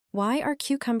Why are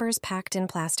cucumbers packed in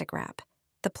plastic wrap?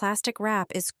 The plastic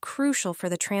wrap is crucial for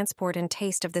the transport and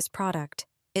taste of this product.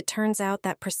 It turns out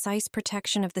that precise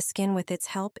protection of the skin with its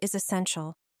help is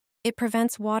essential. It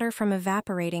prevents water from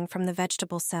evaporating from the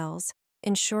vegetable cells,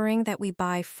 ensuring that we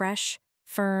buy fresh,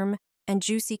 firm, and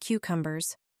juicy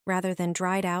cucumbers rather than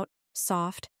dried out,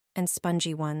 soft, and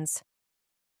spongy ones.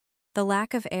 The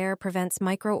lack of air prevents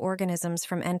microorganisms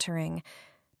from entering.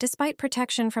 Despite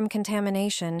protection from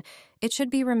contamination, it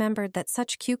should be remembered that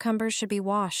such cucumbers should be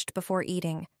washed before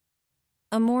eating.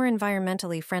 A more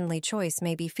environmentally friendly choice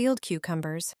may be field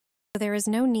cucumbers, so there is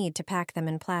no need to pack them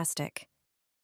in plastic.